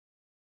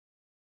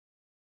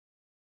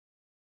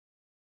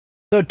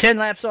So 10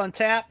 laps on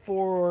tap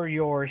for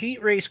your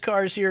heat race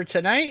cars here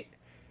tonight.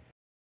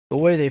 The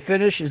way they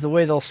finish is the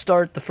way they'll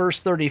start the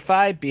first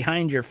 35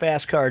 behind your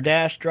fast car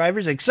dash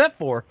drivers, except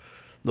for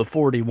the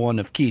 41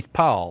 of Keith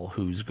Powell,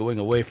 who's going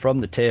away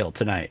from the tail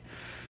tonight.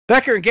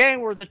 Becker and Gang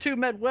were the two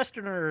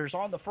Midwesterners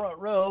on the front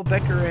row.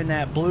 Becker in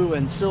that blue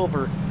and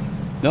silver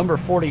number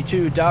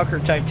 42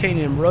 Dowker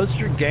Titanium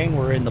Roadster. Gang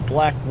were in the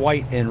black,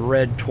 white, and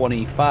red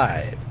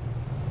 25.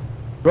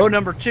 Row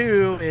number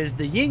 2 is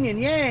the yin and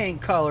yang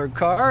colored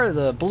car,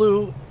 the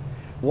blue,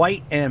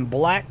 white, and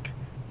black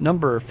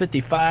number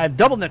 55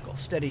 double nickel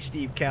Steady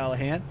Steve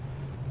Callahan.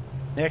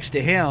 Next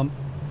to him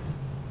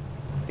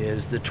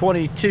is the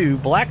 22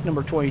 black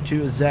number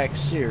 22 is Zach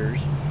Sears.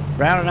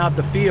 Rounding out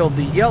the field,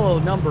 the yellow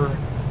number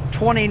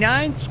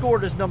 29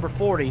 scored as number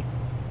 40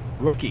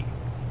 rookie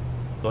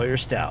Sawyer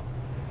Stout.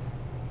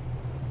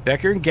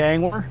 Becker and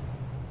Gang were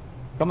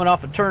coming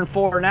off of turn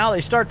 4 now. They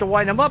start to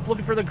wind them up,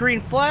 looking for the green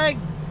flag.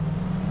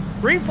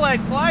 Green flag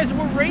flies, and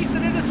we're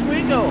racing into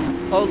Oswego.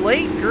 A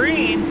late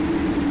green.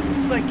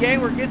 Looks like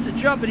Gangler gets a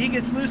jump, and he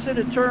gets loose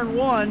into turn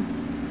 1.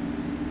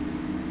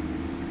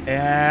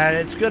 And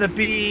it's going to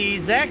be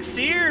Zach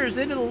Sears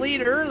into the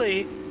lead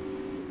early.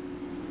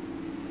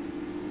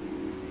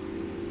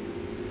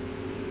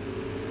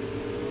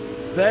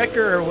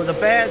 Becker with a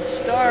bad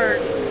start.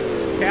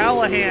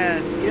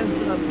 Callahan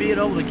ends up being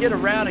able to get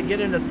around and get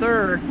into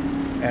third.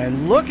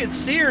 And look at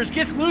Sears,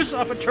 gets loose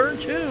off of turn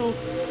 2.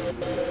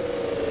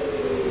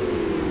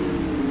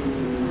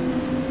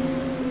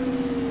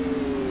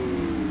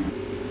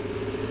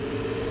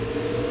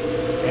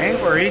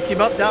 Gangler eats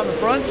him up down the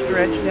front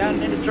stretch,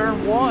 down into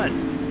turn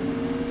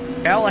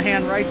 1.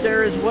 Callahan right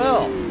there as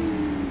well.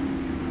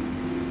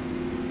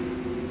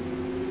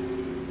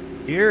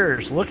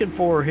 Sears looking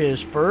for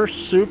his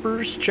first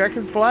Supers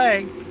checkered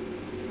flag.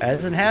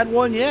 Hasn't had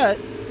one yet.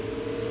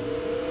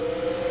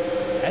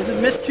 Hasn't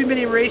missed too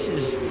many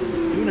races.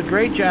 Doing a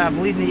great job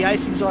leading the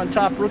Icings on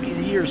Top Rookie of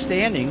the Year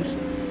standings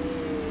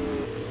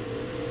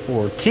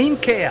for Team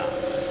Chaos.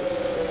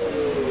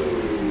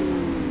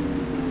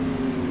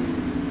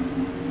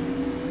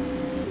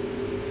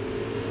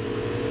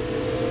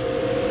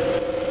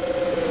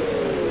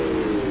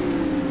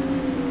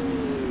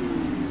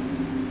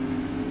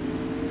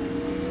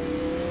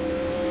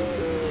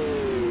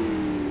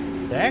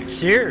 Zach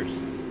Sears.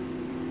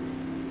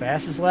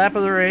 Fastest lap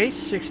of the race,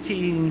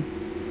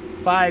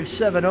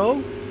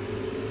 16.570.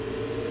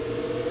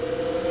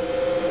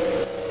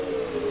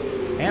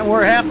 And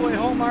we're halfway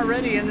home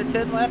already in the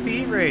 10-lap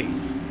heat race.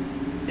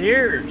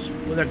 Sears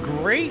with a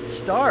great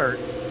start.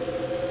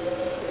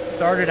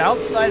 Started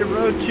outside of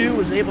row 2,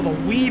 was able to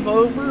weave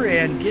over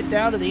and get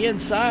down to the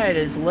inside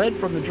as led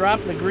from the drop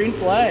of the green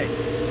flag.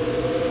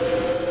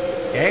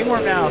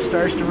 Gangler now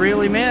starts to reel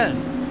him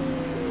in.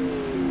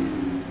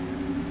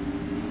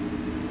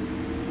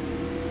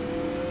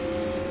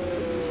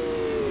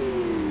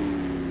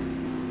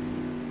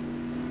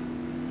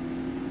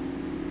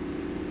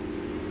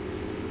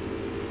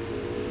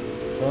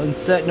 Sun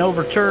setting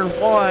over turn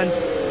 1.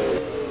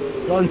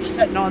 Sun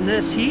setting on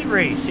this heat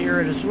race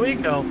here at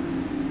Oswego.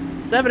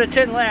 7 to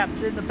 10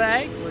 laps in the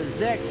bag with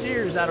Zach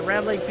Sears out of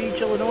Round Lake Beach,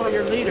 Illinois,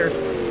 your leader.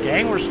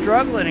 Gang were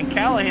struggling, and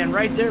Callahan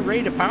right there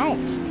ready to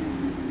pounce.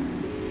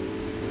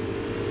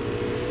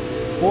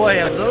 Boy,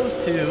 have those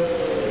two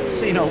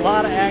seen a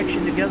lot of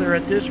action together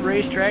at this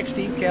racetrack.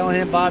 Steve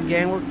Callahan, Bob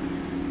Gangler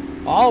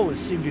always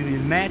seem to be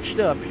matched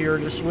up here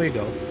at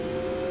Oswego.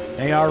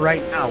 They are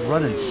right now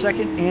running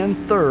 2nd and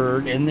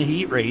 3rd in the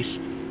heat race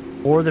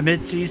for the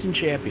midseason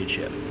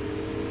championship.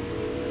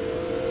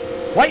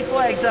 White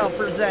flags out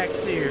for Zach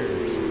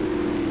Sears.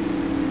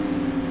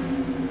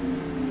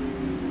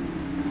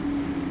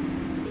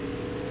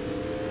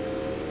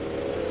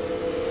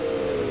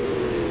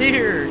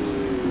 Sears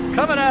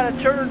coming out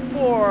of turn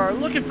 4,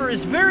 looking for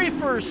his very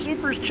first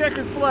Supers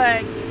checkered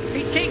flag.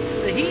 He takes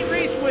the heat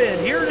race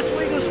win here at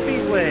Oswego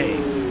Speedway.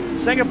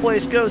 Second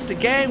place goes to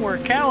Gang, where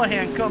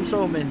Callahan comes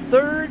home in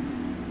 3rd,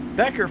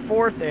 Becker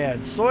 4th,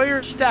 and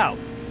Sawyer Stout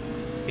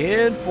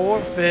in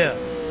for 5th.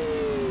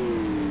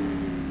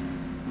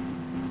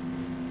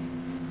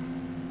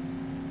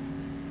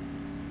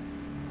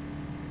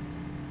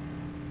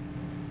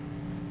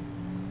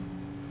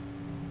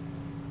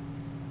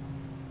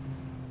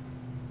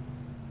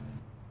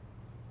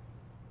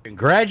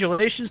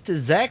 Congratulations to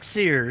Zach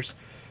Sears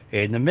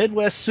in the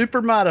Midwest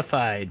Super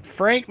Modified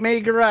Frank May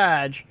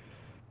Garage.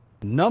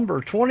 Number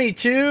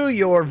 22,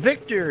 your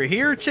victor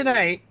here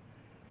tonight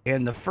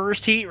in the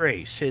first heat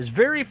race. His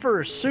very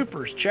first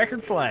Supers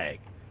checkered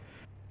flag.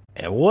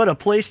 And what a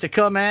place to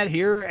come at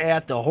here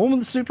at the home of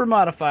the Super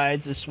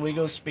Modifieds,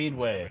 Oswego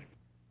Speedway.